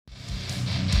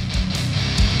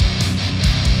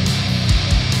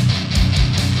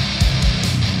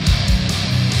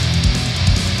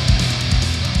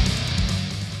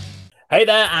Hey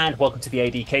there, and welcome to the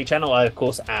ADK channel. I, of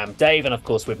course, am Dave, and of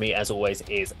course, with me, as always,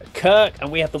 is Kirk.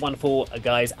 And we have the wonderful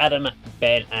guys Adam,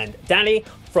 Ben, and Danny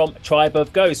from Tribe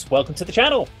of Ghosts. Welcome to the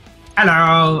channel.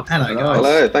 Hello, guys.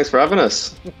 Hello, thanks for having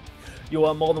us. You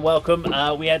are more than welcome.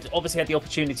 We had obviously had the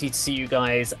opportunity to see you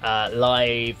guys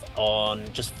live on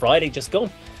just Friday, just gone.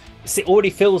 It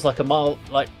already feels like about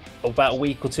a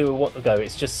week or two ago.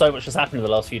 It's just so much has happened in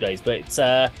the last few days, but it's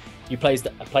you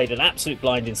played an absolute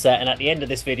blinding set, and at the end of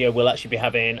this video we'll actually be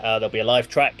having there'll be a live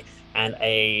track and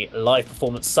a live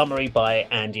performance summary by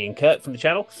Andy and Kirk from the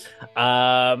channel.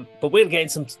 But we'll get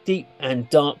into some deep and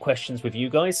dark questions with you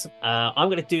guys. I'm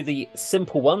going to do the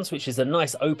simple ones, which is a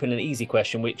nice open and easy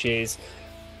question, which is,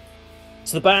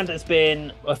 so the band has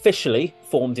been officially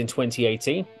formed in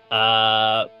 2018.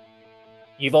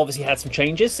 You've obviously had some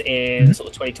changes in sort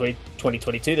of 2020,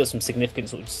 2022. There's some significant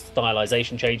sort of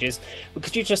stylization changes. But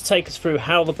could you just take us through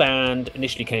how the band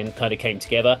initially came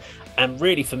together? And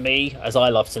really, for me, as I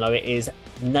love to know, it is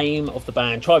name of the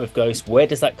band, Tribe of Ghosts. Where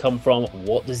does that come from?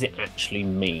 What does it actually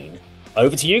mean?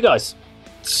 Over to you guys.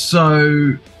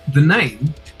 So the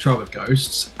name Tribe of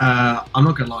Ghosts, I'm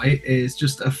not gonna lie, is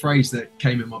just a phrase that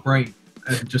came in my brain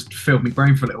and just filled my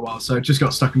brain for a little while. So it just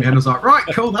got stuck in my head. I was like, right,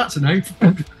 cool, that's a name.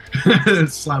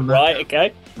 Slam that. Right,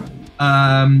 okay.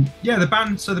 Yeah,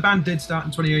 the band did start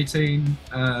in 2018.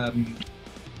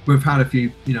 We've had a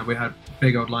few, we had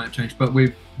big old lineup change, but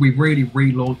we really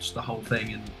relaunched the whole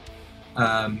thing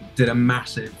and did a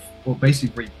massive, well,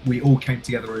 basically we all came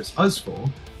together as us four.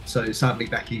 So sadly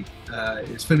Becky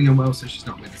is feeling unwell, so she's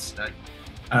not with us today.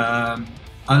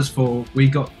 Us four, we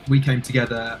came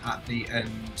together at the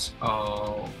end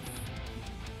of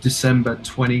December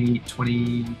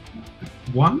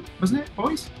 2021, wasn't it,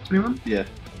 boys? 21? Yeah.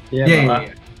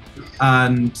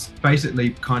 And basically,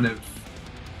 kind of,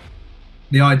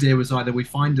 the idea was either we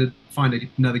find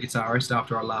another guitarist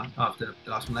after the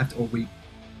last one left, or we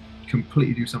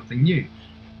completely do something new.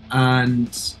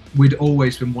 And we'd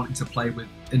always been wanting to play with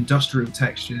industrial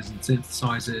textures and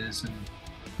synthesizers and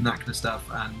that kind of stuff.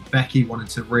 And Becky wanted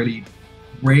to really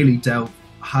delve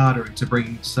harder into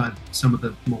bringing some of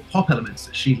the more pop elements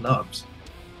that she loves.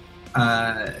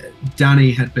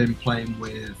 Danny had been playing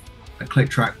with a click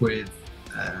track with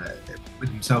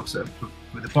himself, so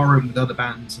with the Forum, with other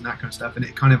bands and that kind of stuff, and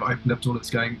it kind of opened up to all of us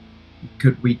going,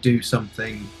 could we do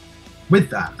something with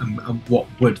that, and what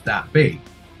would that be?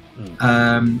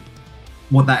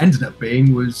 What that ended up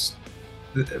being was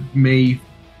me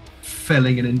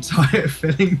filling at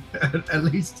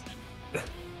least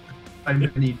so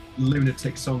many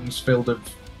lunatic songs filled of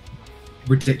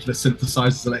ridiculous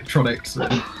synthesizers, electronics,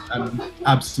 and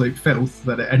absolute filth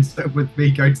that it ends up with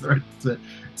me going to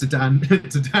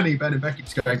Danny, Ben, and Becky,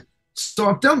 just going, so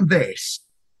I've done this.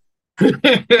 And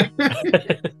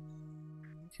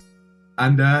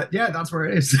yeah, that's where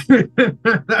it is.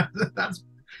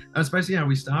 that's basically how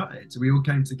we started. So we all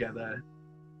came together,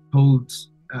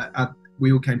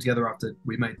 we all came together after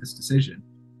we made this decision,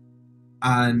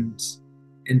 and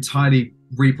entirely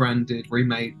rebranded,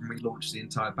 remade, and relaunched the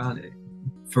entire band.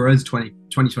 For us,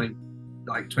 2020,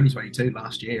 like 2022,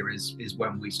 last year is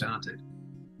when we started.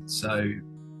 So,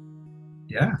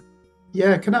 yeah.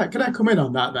 Yeah, can I come in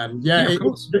on that then? Yeah, of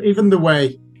course. Even the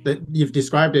way that you've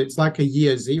described it, it's like a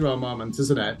year zero moment,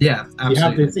 isn't it? Yeah, absolutely. You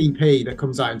have this EP that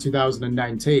comes out in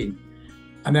 2019,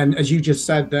 and then, as you just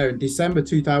said there, in December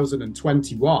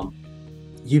 2021,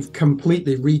 you've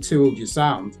completely retooled your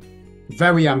sound.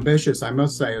 Very ambitious, I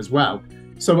must say, as well.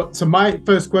 So my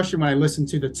first question when I listened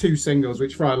to the two singles,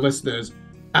 which for our listeners,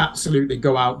 absolutely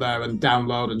go out there and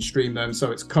download and stream them.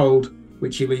 So it's Cold,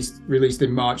 which you released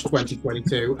in March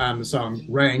 2022, and the song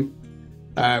Rain,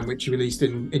 which you released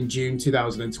in June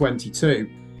 2022.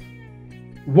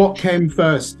 What came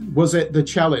first? Was it the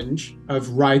challenge of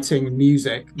writing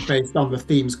music based on the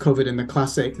themes covered in the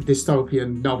classic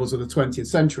dystopian novels of the 20th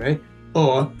century?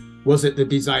 Or was it the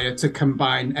desire to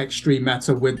combine extreme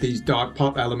metal with these dark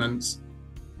pop elements?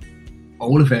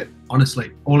 All of it,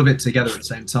 honestly, all of it together at the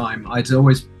same time. I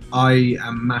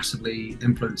am massively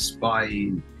influenced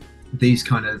by these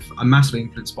kind of, I'm massively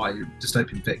influenced by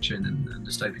dystopian fiction and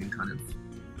dystopian kind of,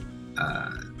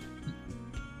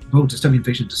 dystopian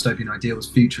fiction, dystopian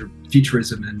ideals,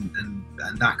 futurism and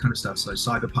that kind of stuff. So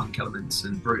cyberpunk elements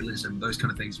and brutalism, those kind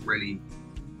of things really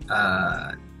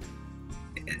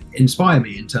inspire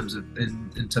me in terms of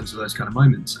those kind of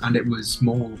moments. And it was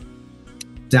more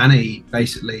Danny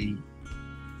basically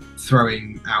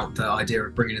throwing out the idea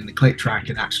of bringing in the click track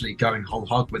and actually going whole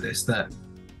hog with this that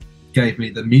gave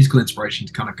me the musical inspiration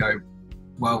to kind of go,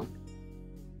 well,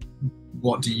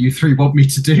 what do you three want me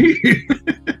to do?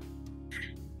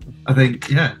 I think,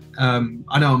 yeah.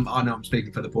 I know I'm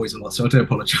speaking for the boys a lot, so I do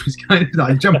apologise, guys.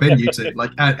 Like, jump in, you two.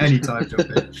 Like, at any time, jump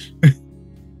in.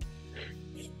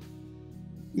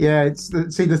 Yeah,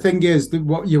 see, the thing is that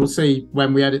what you'll see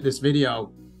when we edit this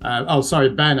video. Oh, sorry,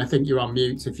 Ben. I think you're on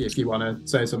mute. If you want to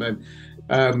say something.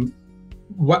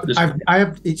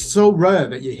 It's so rare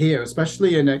that you hear,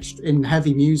 especially in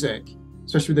heavy music,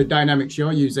 especially with the dynamics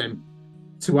you're using,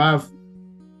 to have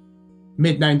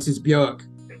mid-90s Björk,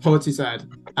 Portishead,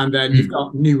 and then you've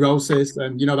got Neurosis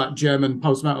and that German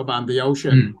post-metal band The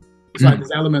Ocean. It's like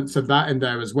there's elements of that in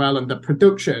there as well, and the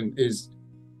production is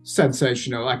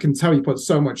sensational. I can tell you put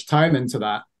so much time into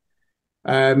that.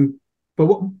 But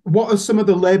what are some of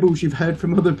the labels you've heard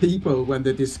from other people when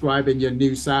they're describing your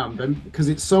new sound? And because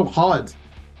it's so hard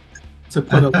to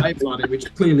put a label on it,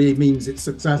 which clearly means it's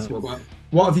successful. But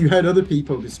what have you heard other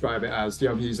people describe it as,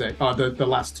 your music, or the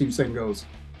last two singles?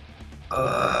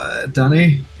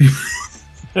 Danny?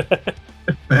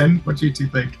 Ben, what do you two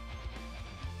think?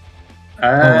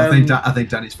 I think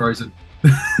Danny's frozen.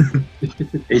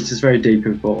 He's just very deep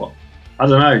in thought. I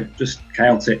don't know, just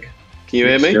chaotic. Can you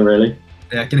hear me? Really?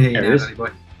 Yeah, I can hear you now, Danny boy.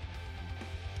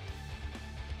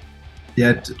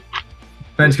 Yeah,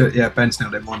 Ben's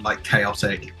nailed it one, like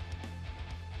chaotic.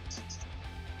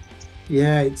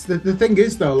 Yeah, it's the thing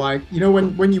is though, like,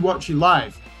 when you watch it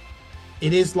live,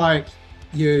 it is like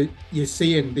you're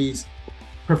seeing these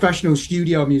professional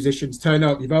studio musicians turn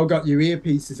up. You've all got your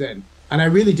earpieces in, and I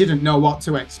really didn't know what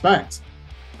to expect.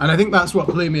 And I think that's what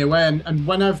blew me away. And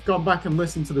when I've gone back and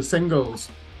listened to the singles,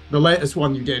 the latest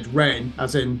one you did, Rain,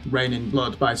 as in Rain in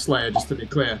Blood by Slayer, just to be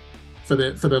clear, for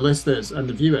the listeners and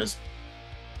the viewers,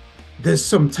 there's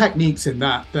some techniques in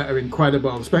that are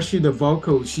incredible, especially the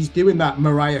vocals. She's doing that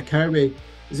Mariah Carey.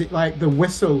 Is it like the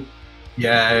whistle?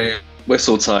 Yeah.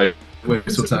 Whistle tone.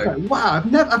 Whistle tone. Wow,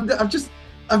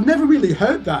 I've never really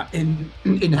heard that in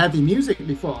heavy music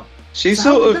before. She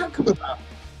sort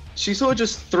of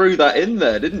just threw that in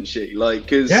there, didn't she? Like,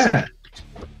 because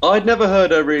I'd never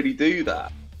heard her really do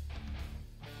that.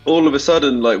 All of a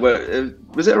sudden, like,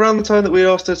 was it around the time that we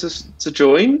asked her to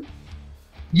join?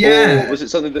 Yeah. Or was it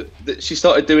something that she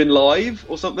started doing live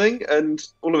or something? And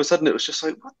all of a sudden, it was just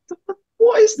like,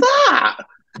 what is that?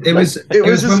 It was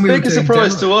as big a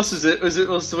surprise to us as it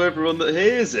was to everyone that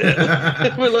hears it.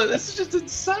 We're like, this is just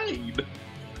insane.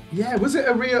 Yeah, was it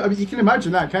a real? I mean, you can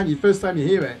imagine that, can't you? First time you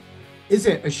hear it, is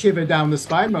it a shiver down the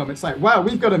spine moment? It's like, wow,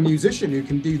 we've got a musician who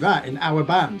can do that in our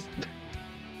band.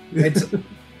 It's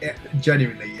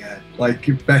genuinely, yeah. Like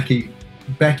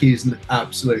Becky's an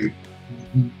absolute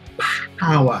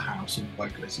powerhouse of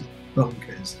vocalists. It's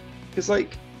bonkers. Because,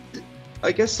 like,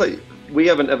 I guess, like, we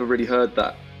haven't ever really heard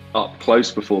that up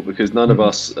close before, because none of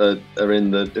us are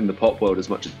in the pop world as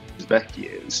much as Becky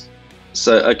is.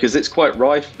 So, because it's quite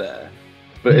rife there,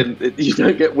 but you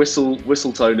don't get whistle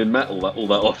tone in metal all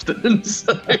that often.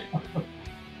 So, I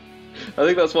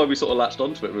think that's why we sort of latched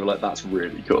onto it. We were like, that's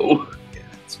really cool. Yeah,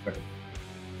 it's great.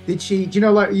 Do you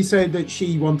know, like you said, that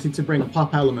she wanted to bring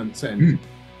pop elements in?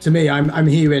 To me, I'm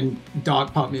hearing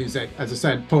dark pop music, as I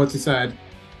said, Portishead,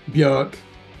 Björk,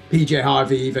 PJ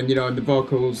Harvey, even, in the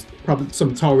vocals, probably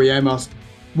some Tori Amos.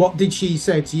 What did she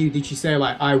say to you? Did she say,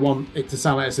 like, I want it to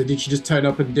sound like this? Or did she just turn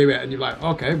up and do it? And you're like,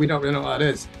 okay, we don't really know what that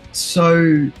is.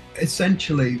 So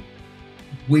essentially,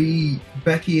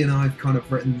 Becky and I've kind of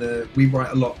we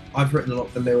write a lot. I've written a lot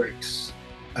of the lyrics,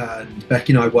 and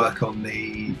Becky and I work on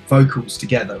the vocals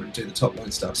together and do the top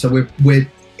line stuff. So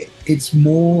it's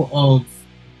more of,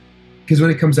 because when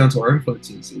it comes down to our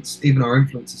influences, our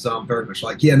influences aren't very much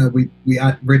like, we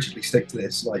rigidly stick to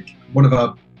this. Like, one of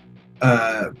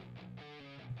our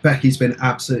Becky's been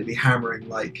absolutely hammering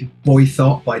like Boy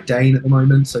Thought by Dane at the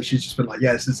moment, so she's just been like,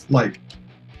 this is like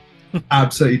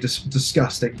absolutely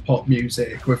disgusting pop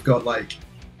music. We've got like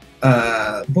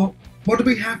what do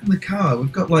we have in the car?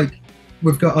 We've got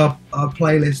our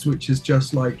playlist, which is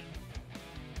just like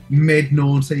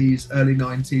mid-noughties, early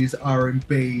 90s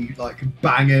R&B, like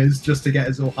bangers, just to get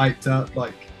us all hyped up.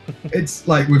 Like, it's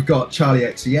like we've got Charlie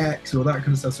XCX, all that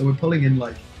kind of stuff. So we're pulling in,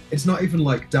 like, it's not even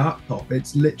like dark pop,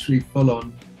 it's literally full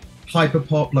on hyper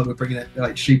pop. Like, we're bringing it,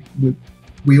 like,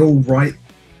 we all write,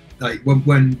 like,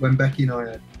 when Becky and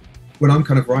I when I'm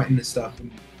kind of writing this stuff,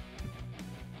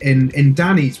 and in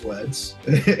Danny's words,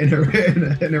 in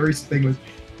a recent thing was,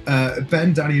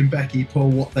 Ben, Danny, and Becky pour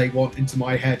what they want into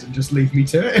my head and just leave me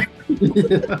to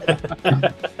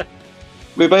it.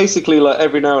 We basically, like,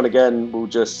 every now and again, we'll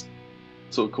just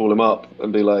sort of call him up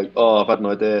and be like, oh, I've had an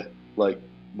idea. Like,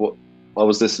 what, I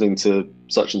was listening to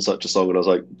such and such a song, and I was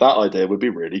like, that idea would be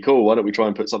really cool. Why don't we try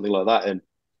and put something like that in? And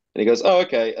he goes, oh,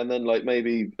 okay. And then, like,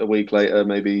 maybe a week later,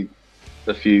 maybe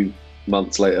a few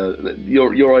months later,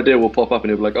 your idea will pop up and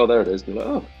you'll be like, oh, there it is. And you're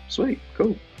like, oh, sweet,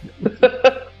 cool.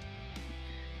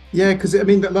 Yeah, because I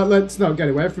mean, let's not get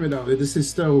away from it though. This is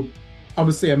still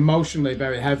obviously emotionally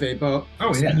very heavy, but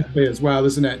technically as well,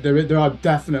 isn't it? There are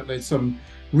definitely some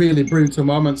really brutal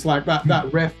moments like that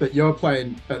riff that you're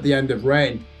playing at the end of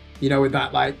Rain, you know, with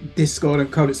that like discordant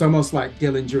code. It's almost like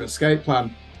Dillinger Escape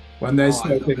Plan when they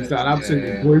slow things down.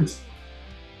 Absolutely brutal.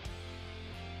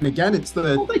 And again, it's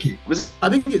I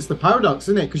think it's the paradox,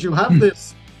 isn't it? Because you'll have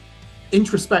this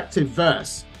introspective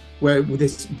verse where with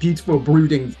this beautiful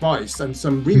brooding voice and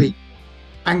some really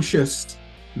anxious,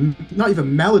 not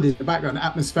even melody in the background,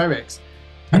 atmospherics,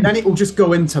 and then it will just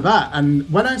go into that. And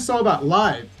when I saw that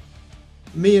live,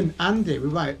 me and Andy, we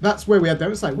were like, that's where we had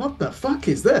them. It's like, what the fuck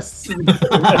is this?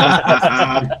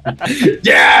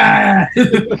 Yeah.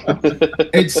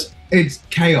 It's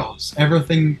chaos.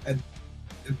 Everything.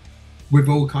 We've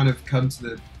all kind of come to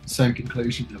the same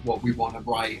conclusion that what we want to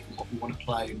write, and what we want to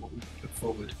play, and what we put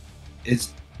forward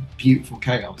is beautiful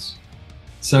chaos.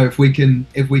 So if we can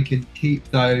keep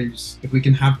those, if we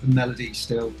can have the melody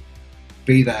still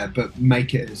be there, but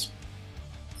make it as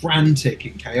frantic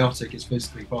and chaotic as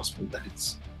physically possible,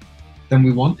 then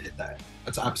we want it there.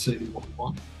 That's absolutely what we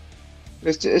want.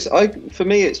 For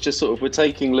me, it's just sort of we're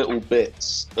taking little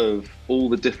bits of all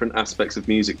the different aspects of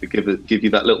music that give you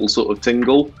that little sort of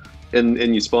tingle in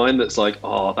your spine. That's like,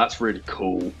 oh, that's really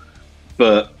cool.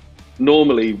 But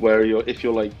normally, if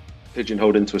you're like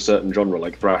pigeonholed into a certain genre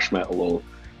like thrash metal or,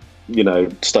 you know,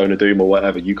 stoner doom or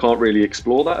whatever, you can't really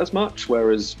explore that as much.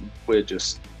 Whereas we're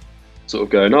just sort of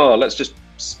going, oh, let's just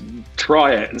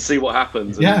try it and see what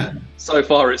happens. And so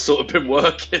far, it's sort of been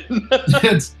working.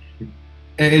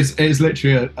 It is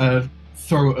literally a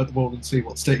throw it at the wall and see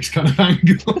what sticks kind of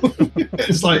angle.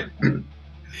 It's like,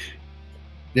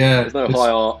 yeah. There's no high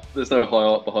art. There's no high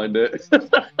art behind it.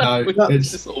 No,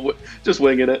 it's just, sort of, just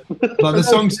winging it. Like the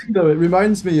songs, though, it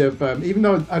reminds me of even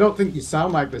though I don't think you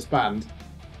sound like this band,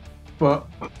 but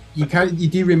you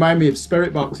do remind me of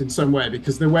Spirit Box in some way,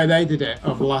 because the way they did it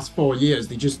over the last 4 years,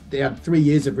 they had 3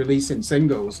 years of releasing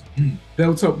singles,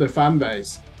 built up their fan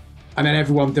base, and then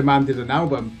everyone demanded an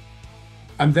album.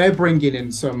 And they're bringing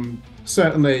in some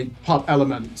certainly pop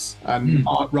elements and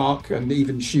art rock and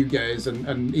even shoegaze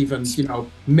and even, you know,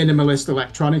 minimalist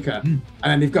electronica. And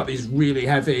then they've got these really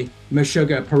heavy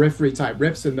Meshuggah Periphery type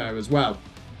riffs in there as well.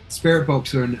 Spirit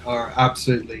Box are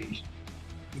absolutely.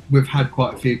 We've had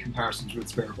quite a few comparisons with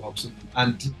Spirit Box,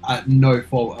 and at no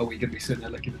fault are we going to be sitting there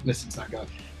listening to that and go,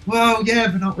 well, yeah,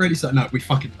 but not really. So no, we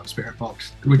fucking love Spirit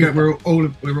Box. We're all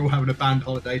having a band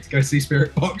holiday to go see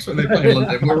Spirit Box when they play in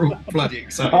London. We're all bloody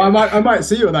excited. I might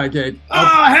see you at that gig.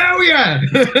 Oh, hell yeah!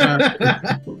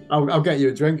 I'll get you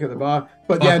a drink at the bar.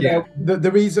 But yeah.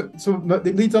 The reason, so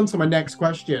it leads on to my next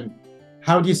question.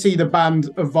 How do you see the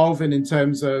band evolving in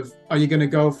terms of, are you going to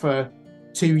go for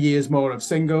 2 years more of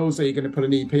singles? Are you going to put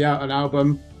an EP out, an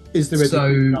album? Is there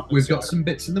we've got some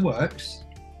bits in the works.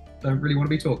 Don't really want to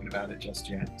be talking about it just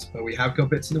yet, but we have got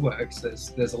bits in the works.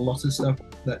 There's a lot of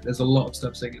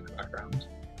stuff singing in the background.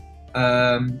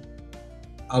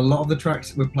 A lot of the tracks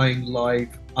that we're playing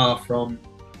live are from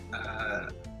a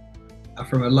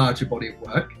larger body of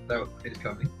work that is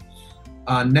coming.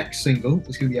 Our next single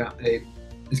is going to be out.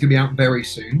 It's going to be out very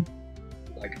soon,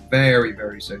 like very,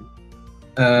 very soon.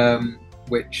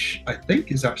 Which I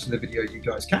think is actually the video you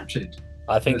guys captured.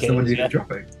 I think it's the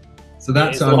dropping. So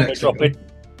that's our next single.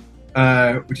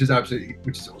 Which is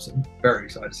awesome. Very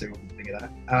excited to see what we think of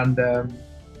that. And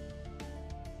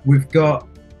we've got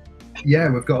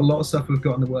a lot of stuff we've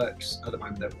got in the works at the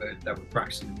moment that we're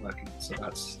practicing and working on. So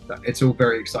it's all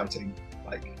very exciting,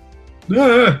 like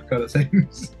kind of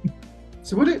things.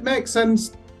 So would it make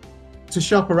sense to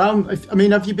shop around?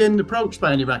 Have you been approached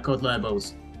by any record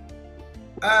labels?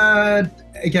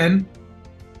 Again,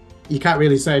 you can't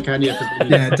really say, can you?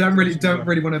 Yeah, don't really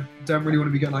want to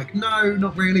be going like, no,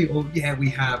 not really, or yeah, we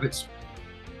have. It's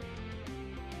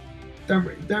don't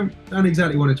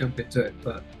exactly want to jump into it,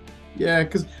 but yeah,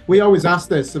 because we always ask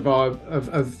this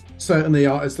of certainly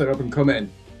artists that are up and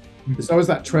coming. There's always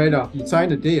that trade-off. You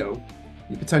sign a deal,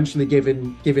 you're potentially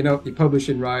giving up your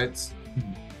publishing rights,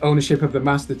 ownership of the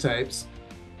master tapes,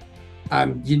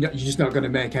 and you're just not going to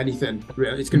make anything.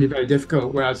 Really, it's going to be very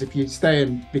difficult. Whereas if you stay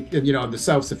in, on the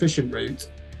self-sufficient route,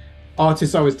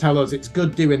 artists always tell us it's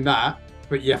good doing that,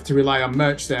 but you have to rely on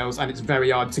merch sales, and it's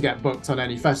very hard to get booked on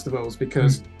any festivals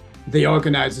because the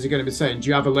organisers are going to be saying, "Do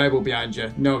you have a label behind you?"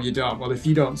 No, you don't. Well, if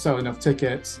you don't sell enough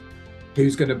tickets,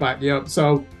 who's going to back you up?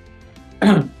 So,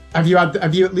 have you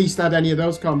at least had any of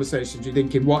those conversations? You're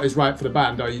thinking what is right for the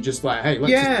band, or are you just like, hey,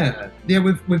 let's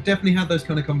we've definitely had those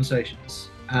kind of conversations.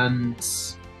 And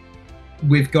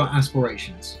we've got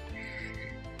aspirations.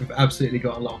 We've absolutely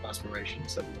got a lot of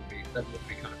aspirations that we'll be kind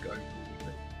of going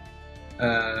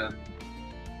forward with.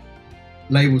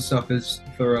 Label stuff is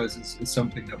for us is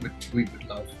something that we would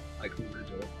love, like we would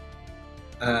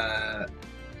adore.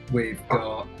 We've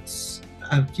got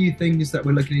a few things that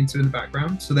we're looking into in the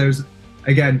background. So there's,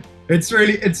 again, it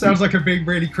sounds like I'm being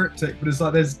really cryptic, but it's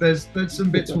like there's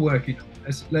some bits we're working on.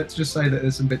 Let's just say that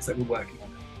there's some bits that we're working on,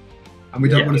 and we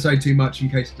don't want to say too much in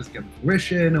case it doesn't come to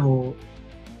fruition, or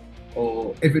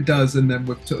if it does, and then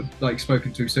we've sort of like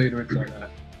spoken too soon or anything like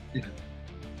that. You know,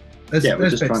 we're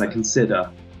just trying to consider.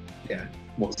 Yeah.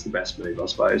 What's the best move, I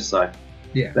suppose. So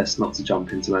yeah, best not to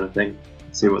jump into anything.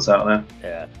 See what's out there.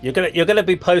 Yeah, you're gonna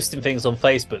be posting things on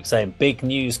Facebook saying big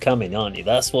news coming, aren't you?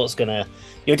 That's what's gonna.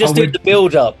 You're just doing the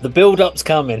build up. The build up's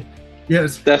coming.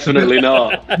 Yes, definitely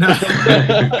not. No,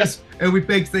 it'll be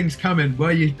big things coming.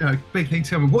 Big things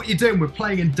coming. What you doing? We're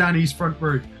playing in Danny's front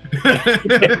room.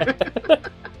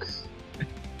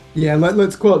 Yeah,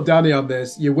 let's quote Danny on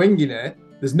this. You're winging it.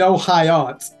 There's no high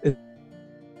art.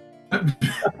 But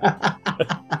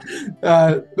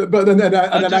then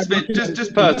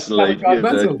just personally,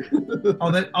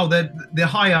 the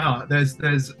high art. There's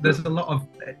a lot of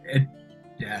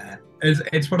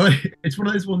it's one of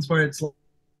those ones where it's like,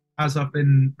 as I've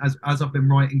been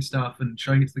writing stuff and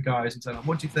showing it to the guys and saying,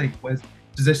 what do you think?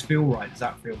 Does this feel right? Does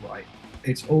that feel right?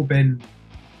 It's all been,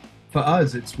 for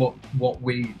us, it's what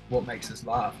makes us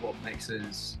laugh, what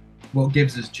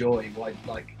gives us joy,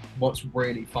 what's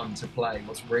really fun to play,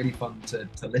 what's really fun to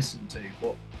listen to,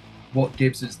 what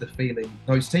gives us the feeling,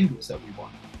 those tingles that we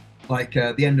want. Like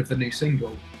the end of the new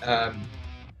single,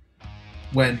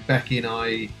 when Becky and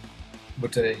I were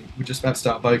just about to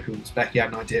start vocals, Becky had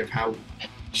an idea of how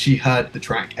she heard the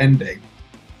track ending.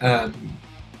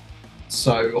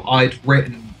 So I'd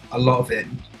written a lot of it.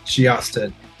 She was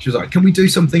like, can we do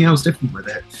something else different with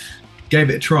it? Gave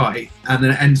it a try, and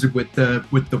then it ended with the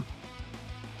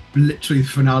literally the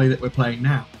finale that we're playing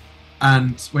now.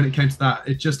 And when it came to that,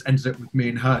 it just ended up with me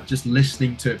and her just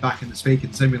listening to it back in the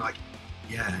speakers and being like,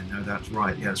 yeah, no, that's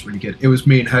right. Yeah, it's really good. It was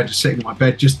me and her just sitting in my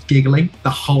bed, just giggling the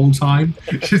whole time.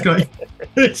 She's like,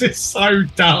 this is so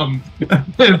dumb.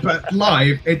 But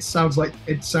live, it sounds like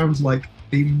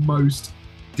the most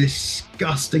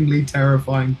disgustingly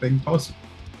terrifying thing possible.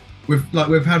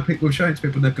 We've had people, we've shown it to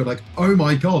people and they've gone like, oh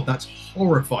my God, that's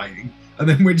horrifying. And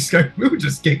then we were just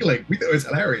giggling. We thought it was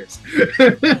hilarious.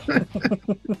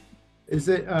 Is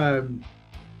it, do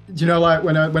you know, like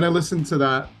when I listened to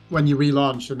that, when you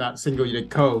relaunched and that single you did,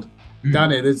 Cold,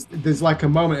 Danny, there's like a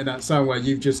moment in that song where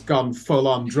you've just gone full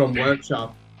on drum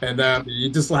workshop, and you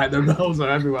just like the bells are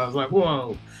everywhere. I was like,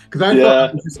 whoa, because I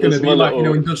thought it was just going to be like,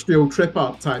 industrial trip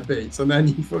hop type beats, and then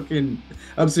you fucking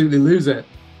absolutely lose it.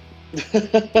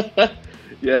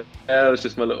 Yeah, it was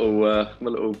just my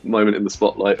little moment in the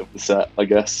spotlight of the set, I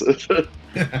guess.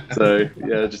 So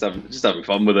yeah, just having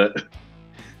fun with it.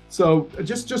 So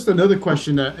just another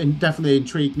question that definitely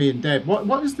intrigued me and Dave.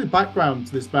 What is the background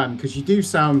to this band? Because you do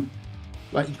sound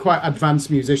like you're quite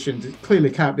advanced musicians. It clearly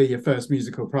can't be your first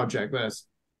musical project, this.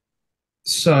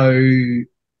 So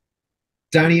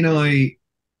Danny and I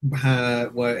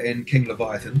were in King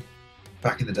Leviathan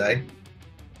back in the day.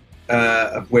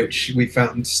 Of which we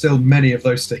found still many of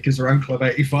those stickers around Club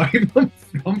 85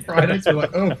 on Friday. So we're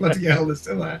like, oh, bloody hell, they're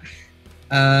still there.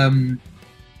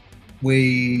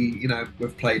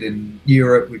 We've played in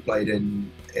Europe, we played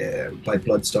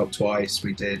Bloodstock twice,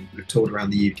 we've toured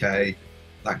around the UK,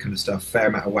 that kind of stuff, fair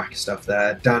amount of wacky stuff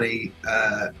there. Danny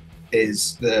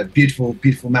is the beautiful,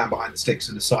 beautiful man behind the sticks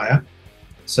and the sire.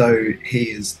 So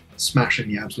he is smashing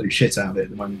the absolute shit out of it at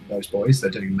the moment, those boys, they're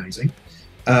doing amazing.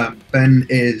 Ben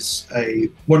is a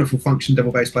wonderful function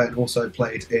double bass player and also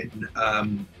played in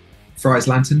Fry's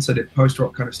Lantern, so did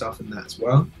post-rock kind of stuff in that as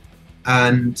well.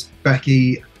 And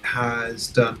Becky has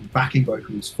done backing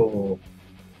vocals for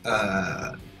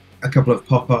a couple of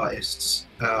pop artists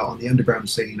on the underground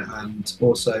scene, and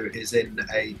also is in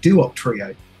a doo-wop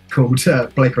trio called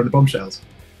Blaker and the Bombshells.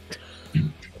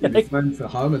 Friend for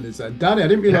harmonies then. Danny, I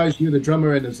didn't realise you were the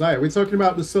drummer in Isaiah. We're talking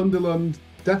about the Sunderland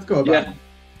deathcore band.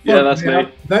 Yeah, that's me.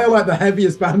 They're like the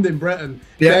heaviest band in Britain.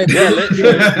 Yeah,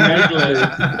 literally.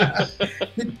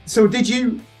 So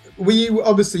were you,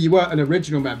 obviously you weren't an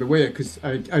original member, were you? Because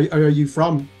are you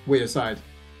from Wearside,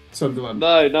 Sunderland?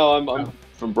 No, I'm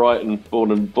from Brighton,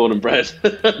 born and bred.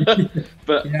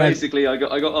 But basically I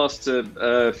got asked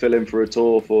to fill in for a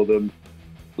tour for them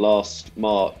last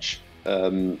March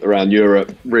around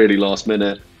Europe, really last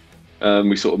minute.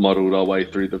 We sort of muddled our way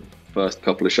through the first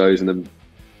couple of shows, and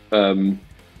then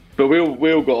but we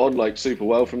all got on like super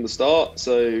well from the start.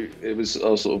 So I was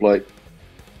sort of like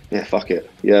Yeah, fuck it.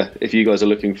 Yeah, if you guys are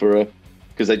looking for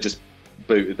because they just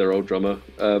booted their old drummer.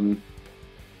 And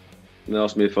they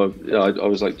asked me if I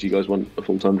was like, do you guys want a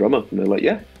full-time drummer? And they're like,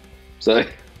 yeah. So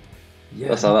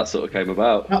that's how that sort of came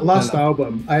about. That last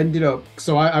album, I ended up,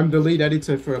 so I'm the lead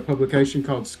editor for a publication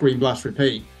called Screen Blast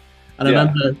Repeat. And I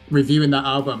remember reviewing that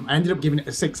album. I ended up giving it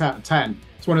a 6 out of 10.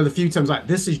 It's one of the few times like,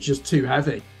 this is just too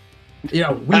heavy. You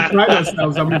know, we pride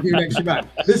ourselves on reviewing extra band.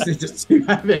 This is just too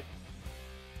heavy.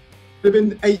 There've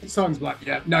been 8 songs, like,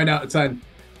 yeah, 9 out of 10.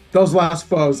 Those last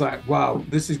 4, I was like, wow,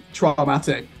 this is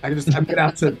traumatic. I'm gonna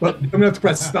have to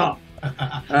press stop.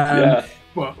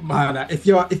 But man, if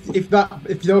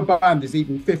your band is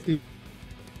even 50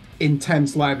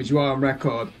 intense live as you are on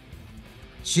record,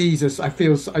 Jesus, I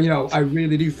feel, I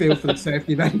really do feel for the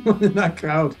safety of anyone in that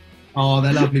crowd. Oh,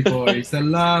 they're lovely boys. They're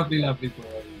lovely, lovely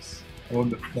boys.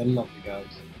 Wonderful. They're lovely guys.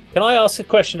 Can I ask a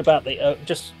question about the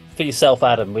just for yourself,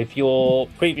 Adam? With your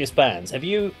previous bands, have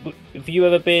you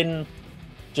ever been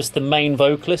just the main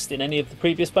vocalist in any of the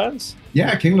previous bands?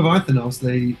 Yeah, King Leviathan. I was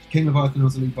the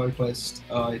lead vocalist.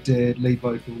 I did lead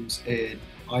vocals in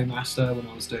iMaster when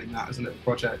I was doing that as a little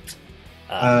project.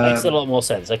 Makes a lot more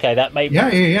sense. Okay, that made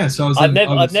yeah. So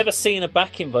I've never seen a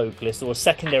backing vocalist or a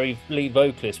secondary lead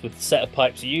vocalist with the set of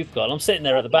pipes that you've got. I'm sitting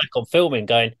there at the back on filming,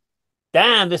 going,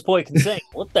 "Damn, this boy can sing!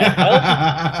 What the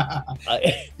hell?"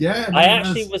 I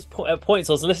actually was at points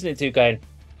I was listening to going.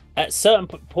 At certain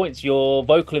points, your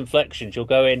vocal inflections, you're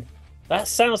going, that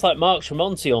sounds like Mark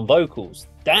Tremonti on vocals.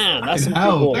 Damn, that's a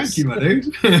good voice. Thank you, my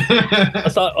dude.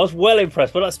 I was well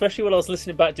impressed, but especially when I was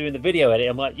listening back doing the video edit,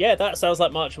 I'm like, yeah, that sounds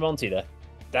like Mark Tremonti there.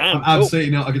 Damn, I'm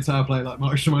absolutely not a guitar player like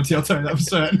Mark Tremonti, I'll tell you that for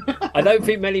certain. I don't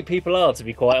think many people are, to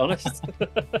be quite honest.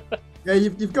 Yeah,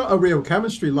 you've got a real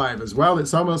chemistry live as well.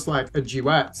 It's almost like a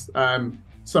duet.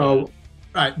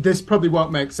 Right, this probably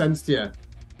won't make sense to you.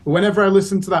 But whenever I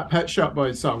listen to that Pet Shop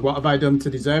Boys song, What Have I Done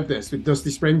to Deserve This, with Dusty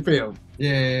Springfield?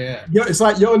 Yeah. It's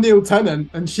like you're Neil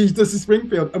Tennant and she's Dusty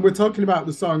Springfield, and we're talking about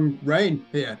the song Rain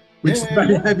here, which is a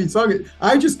very heavy song.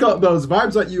 I just got those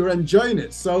vibes like you were enjoying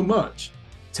it so much,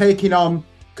 taking on,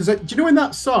 because do you know in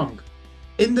that song,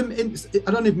 I don't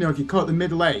even know if you call it the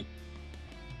middle eight,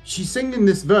 she's singing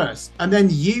this verse, and then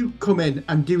you come in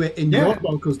and do it in your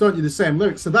vocals, don't you? The same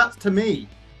lyrics. So that's, to me,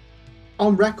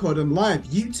 on record and live,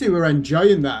 you two are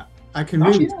enjoying that. I can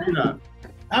really see that.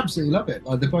 Absolutely love it.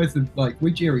 Like they're both like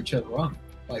we cheer each other on.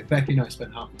 Like Becky and I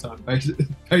spent half the time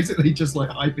basically just like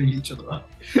hyping each other up.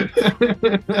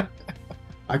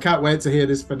 I can't wait to hear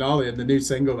this finale and the new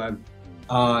single then.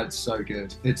 It's so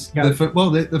good. It's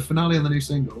the finale on the new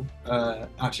single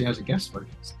actually has a guest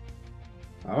vocalist.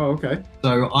 Oh, okay.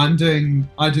 So I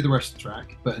do the rest of the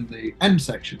track, but in the end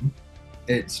section,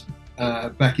 it's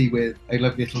Becky with a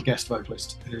lovely little guest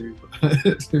vocalist who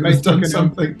has done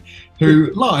something.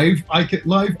 Who live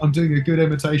I'm doing a good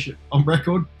imitation. On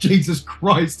record, Jesus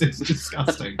Christ, it's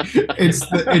disgusting. it's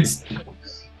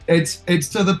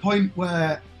to the point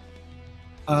where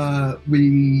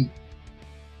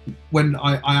when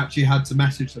I actually had to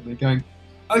message them and going,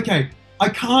 okay, I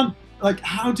can't. Like,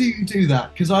 how do you do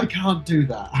that? Because I can't do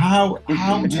that. How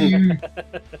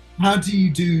do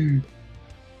you do?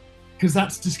 Because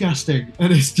that's disgusting,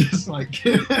 and it's just like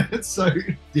so.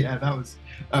 Yeah, that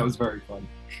was very fun.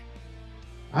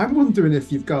 I'm wondering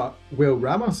if you've got Will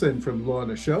Ramos in from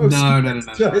Lorna Shows. No. I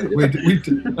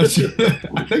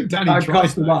think Danny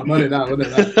cost a lot of money now,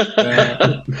 wouldn't it?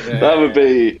 That would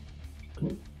be.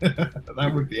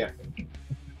 That would be epic.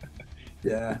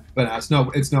 Yeah, but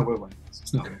no, it's not Will Ramos.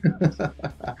 It's not.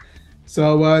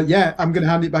 So I'm going to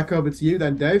hand it back over to you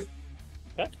then, Dave.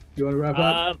 Okay. You want to wrap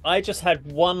up? I just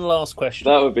had one last question.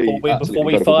 That would be before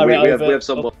we fire it over. We have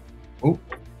someone. Oh,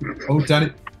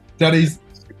 Danny's.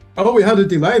 Oh, we had a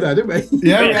delay there, didn't we?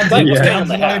 Yeah, we had Yeah.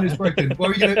 the line is broken. What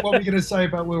were you going to say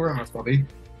about Will Ramos, Bobby?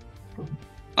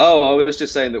 Oh, I was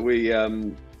just saying that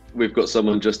we've got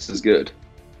someone just as good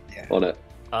on it.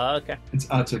 Okay. It's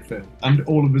utter Phil, and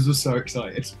all of us are so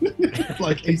excited.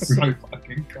 Like he's so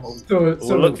fucking cold. So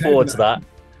we'll look forward to that.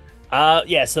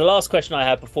 So the last question I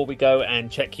have before we go and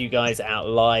check you guys out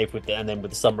live with the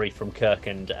summary from Kirk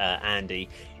and Andy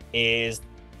is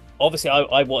obviously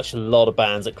I watch a lot of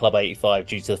bands at Club 85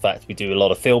 due to the fact we do a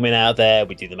lot of filming out there.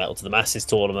 We do the Metal to the Masses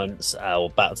tournaments or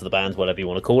Battle to the Bands, whatever you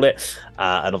want to call it,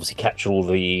 and obviously capture all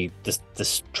the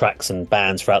tracks and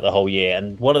bands throughout the whole year.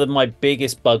 And one of my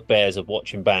biggest bugbears of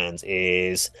watching bands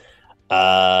is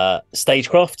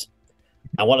stagecraft.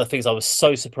 And one of the things I was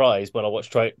so surprised when I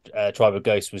watched Tribe of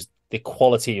Ghosts was the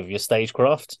quality of your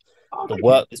stagecraft. The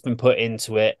work that's been put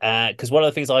into it, because one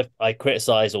of the things I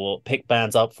criticize or pick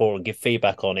bands up for and give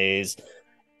feedback on is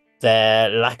their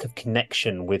lack of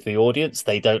connection with the audience.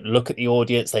 They don't look at the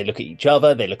audience, they look at each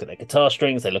other, they look at their guitar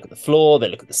strings, they look at the floor, they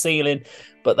look at the ceiling,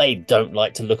 but they don't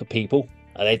like to look at people.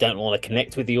 And they don't want to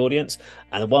connect with the audience.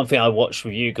 And the one thing I watched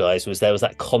with you guys was there was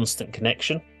that constant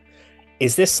connection.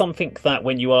 Is this something that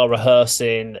when you are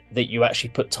rehearsing that you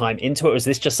actually put time into it? Or is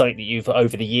this just something that you've,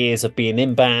 over the years of being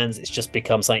in bands, it's just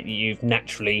become something that you've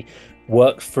naturally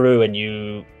worked through and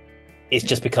it's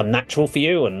just become natural for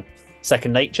you and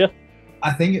second nature?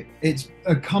 I think it's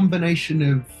a combination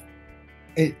of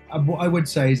it. What I would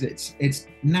say is it's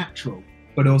natural,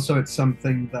 but also it's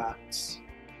something that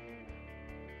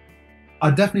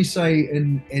I'd definitely say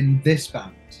in this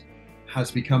band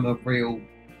has become a real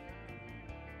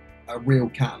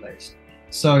catalyst.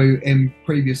 So in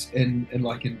Danny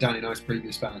and I's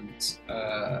previous bands,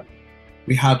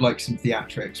 we had like some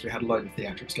theatrics. We had a load of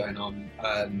theatrics going on.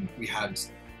 We had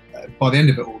by the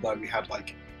end of it all, though, we had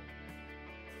like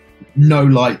no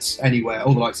lights anywhere.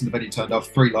 All the lights in the venue turned off.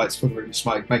 3 lights for the room of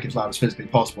smoke, make it as loud as physically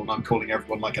possible. And I'm calling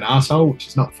everyone like an asshole, which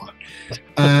is not fun.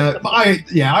 But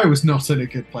I was not in a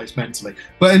good place mentally.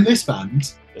 But in this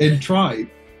band, in Tribe,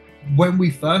 when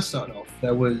we first started off,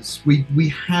 we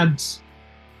had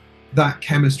that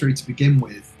chemistry to begin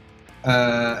with.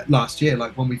 Last year,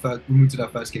 like when we did our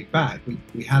first gig back,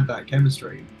 we had that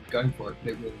chemistry going for it.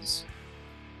 But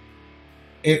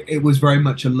it was very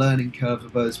much a learning curve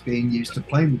of us being used to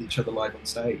playing with each other live on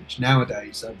stage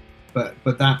nowadays. But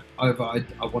that over,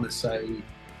 I want to say,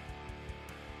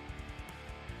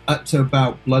 up to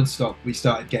about Bloodstock, we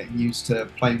started getting used to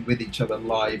playing with each other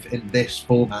live in this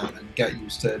format and getting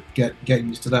used to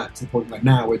that, to the point where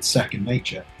now it's second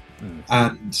nature.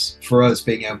 And for us,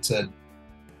 being able to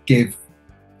give,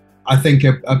 I think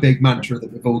a big mantra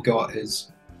that we've all got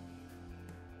is,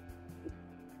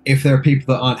 if there are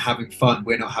people that aren't having fun,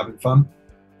 we're not having fun.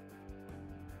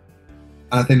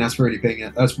 And I think that's really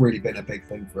been a big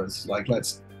thing for us. Like,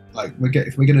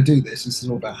 if we're going to do this, this is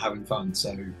all about having fun.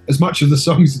 So as much as the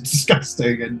songs are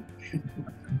disgusting and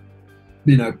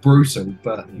brutal,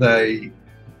 but we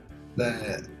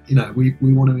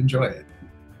want to enjoy it.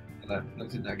 And I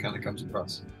think that kind of comes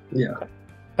across. Yeah.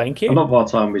 Thank you. A lot of our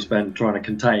time we spend trying to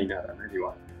contain it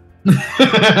anyway.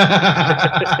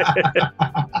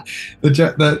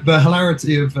 the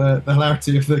hilarity of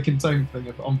the containment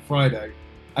thing on Friday,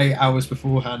 8 hours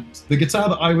beforehand, the guitar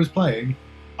that I was playing,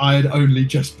 I had only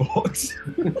just bought.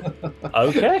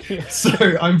 Okay. So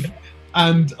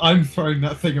I'm throwing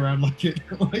that thing around like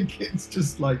it's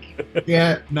just like,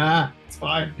 yeah, nah, it's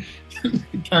fine.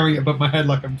 Carrying it above my head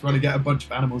like I'm trying to get a bunch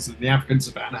of animals in the African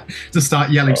savannah to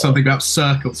start yelling something about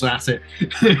circles at it.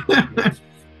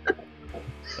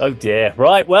 Oh dear.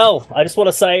 Right. Well, I just want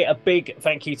to say a big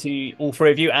thank you to all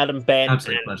 3 of you, Adam, Ben,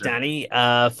 Absolute and pleasure. Danny,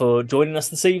 for joining us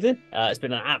this evening. It's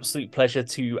been an absolute pleasure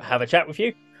to have a chat with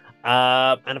you.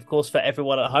 And of course, for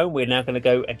everyone at home, we're now going to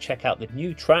go and check out the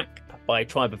new track by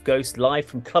Tribe of Ghosts live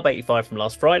from Club 85 from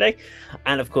last Friday.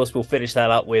 And of course, we'll finish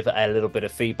that up with a little bit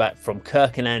of feedback from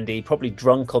Kirk and Andy, probably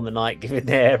drunk on the night, giving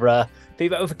their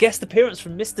feedback with a guest appearance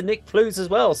from Mr. Nick Plews as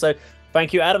well. So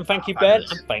thank you, Adam. Thank you, Ben.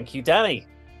 And thank you, Danny.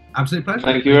 Absolute pleasure.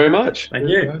 Thank you very much. Thank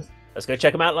you. Let's go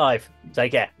check them out live.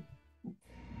 Take care.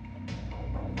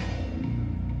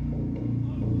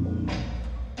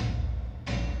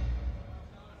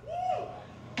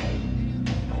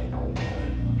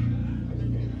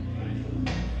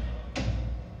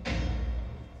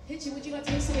 Hitchin, would you like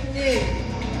to hear something new?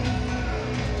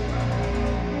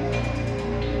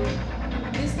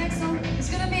 This next song is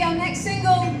going to be our next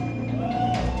single.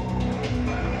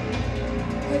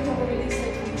 Hope I'll release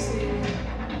it for you soon.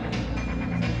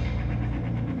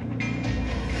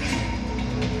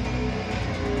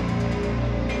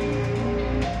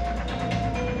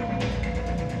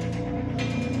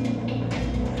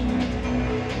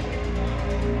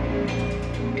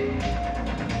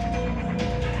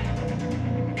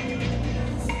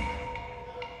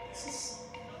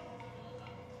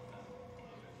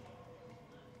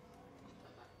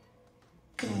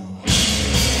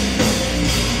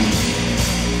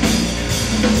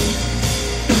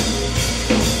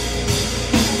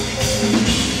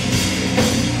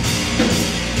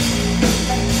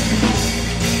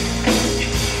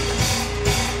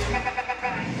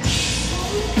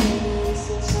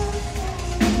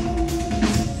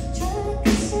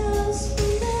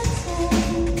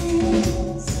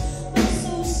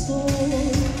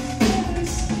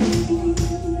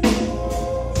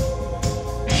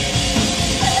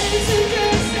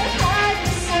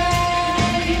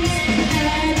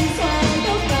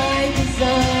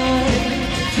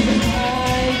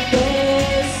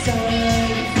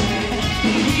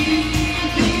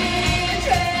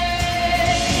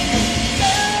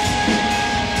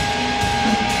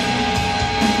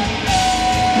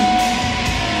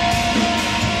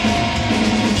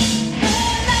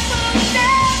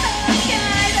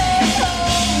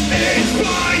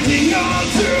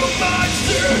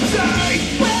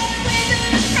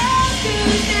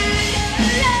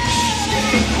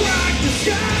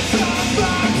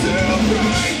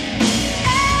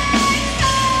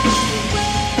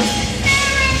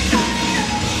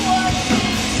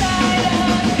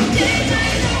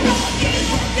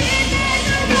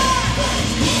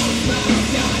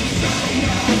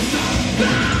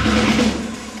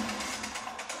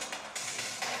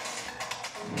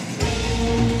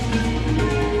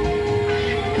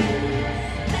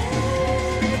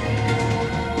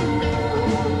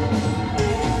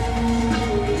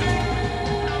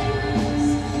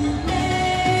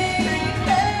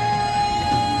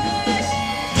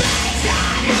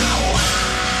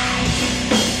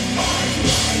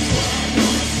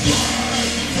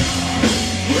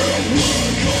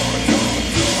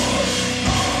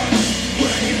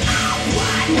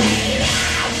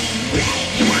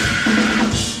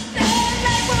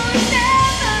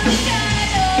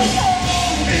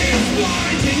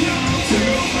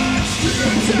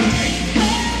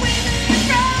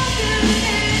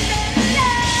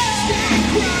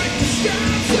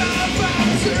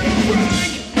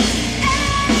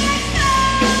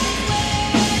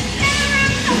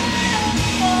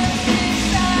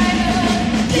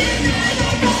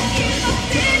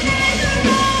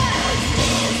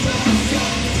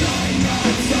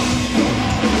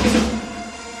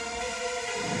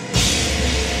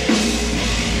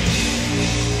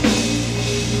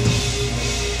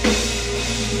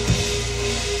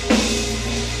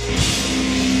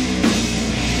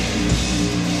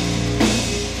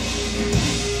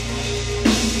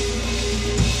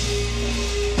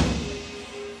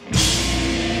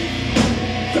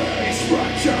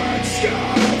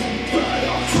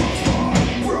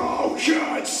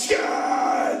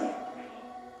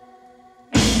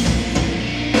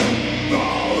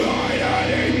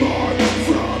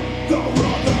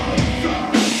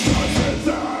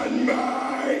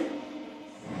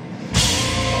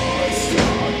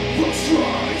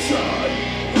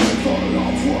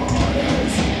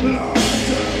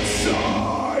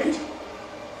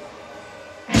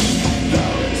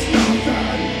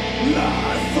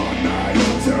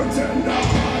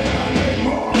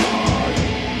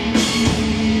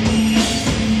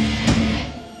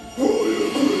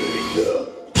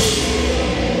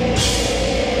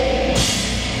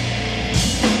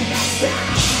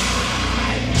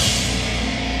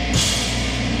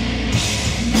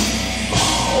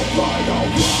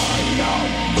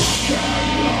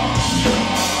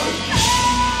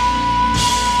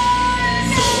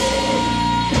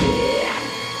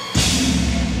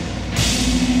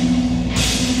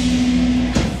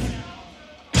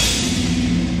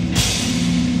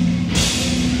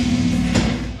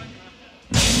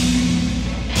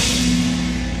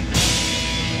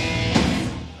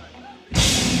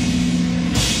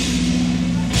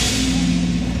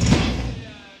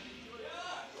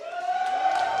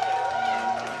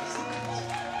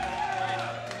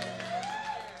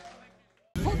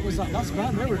 That's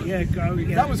bad, remember? Yeah,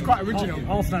 that was quite original.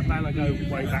 Half that band I go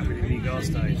way back with the ADK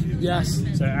stage. Yes.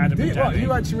 So Adam and Danny.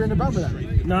 You actually were in a band with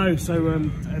them? No, so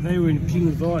they were in King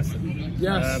Leviathan.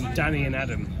 Yes. Danny and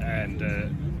Adam and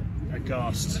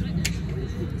Aghast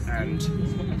and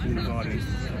King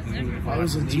Leviathan. That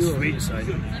was a duo. We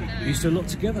used to look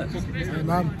together. Hey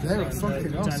man, they were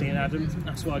fucking awesome. Danny and Adam.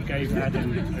 That's why I gave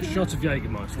Adam a shot of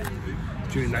Jägermeister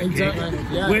during that gig,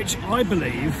 yeah. which I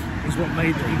believe is what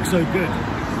made the gig so good.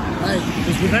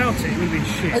 Because without it, it would have been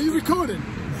shit. Are you recording?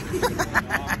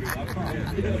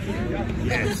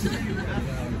 Yes.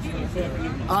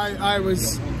 I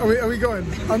was. Are we going?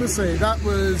 Honestly, that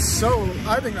was so.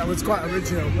 I think that was quite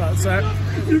original.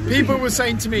 People were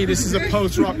saying to me, "This is a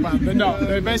post-rock band." They're not.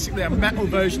 They're basically a metal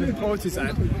version of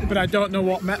Portishead, but I don't know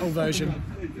what metal version.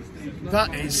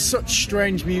 That is such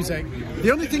strange music.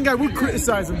 The only thing I would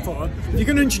criticise them for, if you're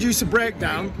going to introduce a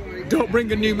breakdown, don't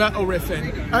bring a new metal riff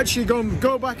in. Actually,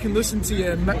 go back and listen to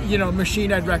your,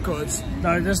 Machine Head records.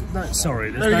 No,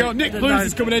 sorry. There we go. Nick Blues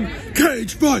is coming in.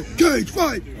 Cage fight, cage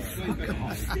fight.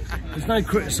 There's no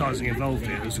criticising involved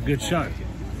here. It was a good show.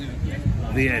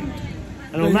 The end.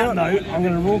 And on that note, I'm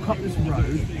going to walk up this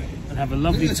road and have a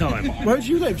lovely time. Where do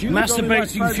you live?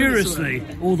 Masturbating furiously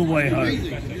all the way home.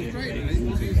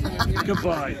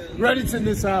 Goodbye. Ready to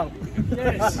this out.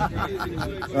 Yes.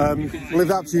 Well,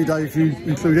 it's up to you, Dave, if you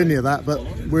include any of that. But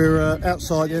we're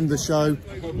outside the end of the show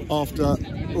after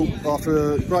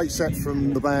a great set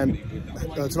from the band.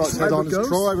 Tonight's headliners,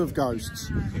 Tribe of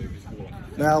Ghosts.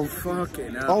 Now,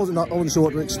 I wasn't sure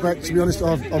what to expect. To be honest,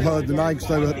 I've heard the name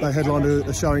because they headlined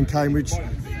a show in Cambridge.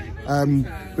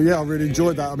 But yeah, I really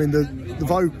enjoyed that. I mean,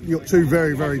 you got two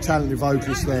very, very talented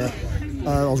vocalists there.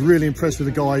 I was really impressed with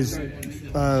the guys'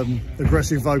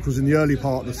 aggressive vocals in the early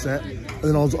part of the set, and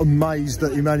then I was amazed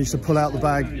that he managed to pull out the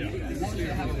bag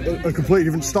a completely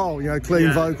different style,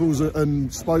 clean vocals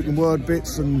and spoken word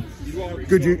bits and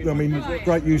good.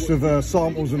 Great use of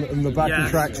samples and the backing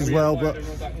tracks as well. But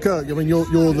Kirk, I mean, you're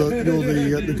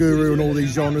the guru in all these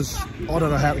genres. I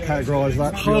don't know how to categorise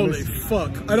that. Holy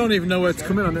fuck! I don't even know where to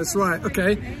come in on this. Right?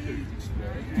 Okay,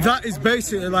 that is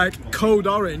basically like Code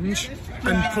Orange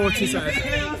and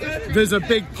Portishead. There's a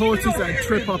big Portishead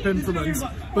trip-hop influence,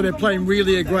 but they're playing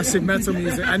really aggressive metal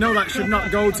music. I know that should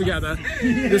not go together.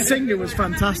 The singer was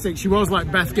fantastic. She was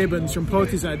like Beth Gibbons from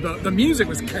Portishead, but the music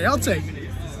was chaotic.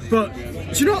 But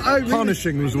do you know what I really...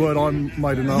 Punishing was the word I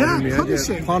made a note in the end.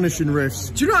 Punishing. Yeah, punishing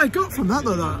riffs. Do you know what I got from that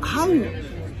though?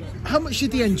 How how much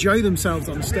did they enjoy themselves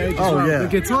on stage as well? Yeah. The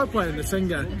guitar player and the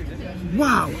singer.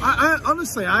 Wow, I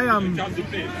honestly, I'm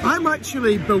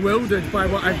actually bewildered by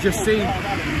what I've just seen.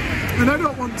 And I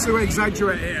don't want to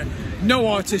exaggerate here. No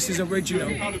artist is original,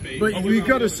 but you've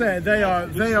got to say they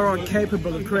are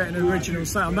capable of creating an original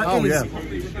sound. That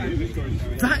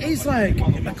is like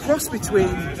a cross between,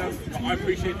 I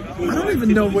don't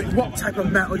even know what type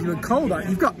of metal you would call that.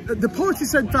 You've got the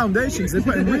Portishead Foundations, they're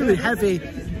putting really heavy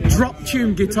drop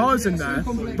tune guitars in there,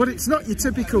 but it's not your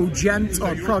typical gent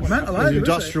or prog metal either,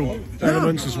 industrial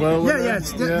elements as well.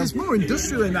 There's more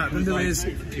industrial in that than there is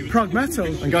prog metal.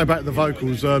 And going back to the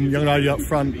vocals, young lady up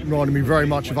front reminded me very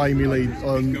much of Amy Lee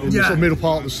in the sort of middle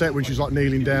part of the set when she's like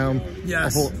kneeling down.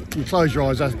 Yes. I thought, you close your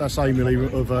eyes, that's Amy Lee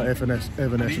of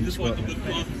Evanescence. But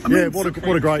what a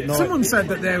great night. Someone said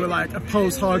that they were like a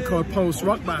post-hardcore,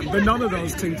 post-rock band, but none of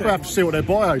those two things. We'll have to see what their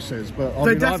bio says, but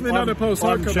they're definitely not a post-hardcore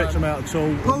band. I haven't checked them out at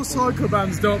all. Post-hardcore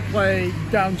bands don't play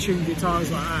down-tuned guitars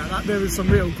like that. There was some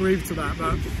real groove to that,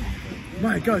 but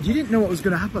my God, you didn't know what was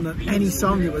going to happen on any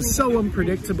song. It was so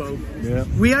unpredictable. Yeah.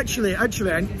 We actually,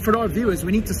 for our viewers,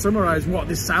 we need to summarize what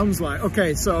this sounds like.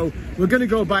 Okay, so we're going to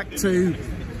go back to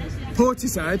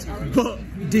Portishead, but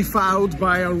defiled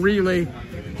by a really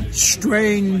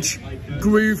strange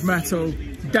groove metal,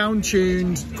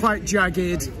 down-tuned, quite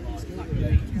jagged,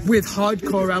 with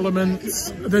hardcore elements.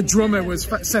 The drummer was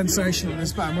sensational in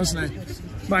this band, wasn't he?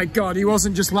 My God, he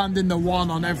wasn't just landing the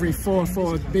one on every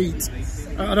 4/4 beat.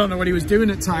 I don't know what he was doing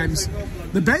at times.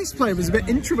 The bass player was a bit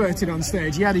introverted on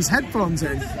stage. He had his headphones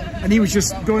in and he was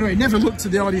just going away. He never looked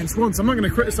at the audience once. I'm not going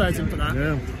to criticise him for that.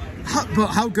 Yeah. But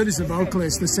how good is the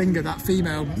vocalist, the singer, that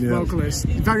female vocalist?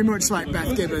 Very much like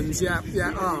Beth Gibbons. Yeah.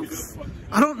 Oh,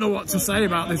 I don't know what to say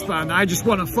about this band. I just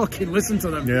want to fucking listen to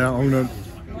them. Yeah, I'm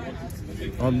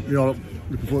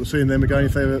looking forward to seeing them again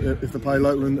if they play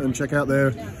local and check out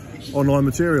their online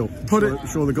material.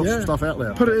 Sure they've got some stuff out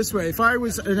there. Put it this way, if I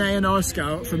was an A&R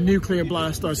scout from Nuclear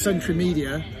Blast or Century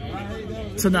Media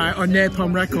tonight or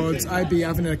Napalm Records, I'd be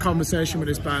having a conversation with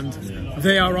this band.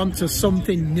 They are onto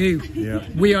something new. Yeah.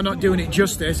 We are not doing it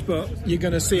justice, but you're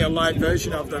going to see a live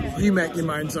version of them. You make your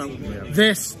minds up. Yeah.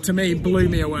 This, to me, blew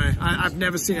me away. I've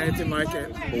never seen anything like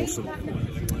it. Awesome.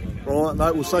 All right,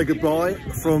 mate, we'll say goodbye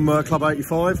from Club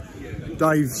 85.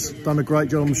 Dave's done a great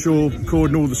job, I'm sure,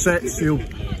 recording all the sets. He'll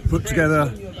put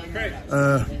together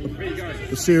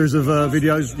a series of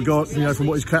videos we got, from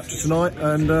what he's captured tonight,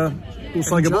 and we'll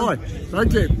say goodbye.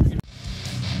 Thank you.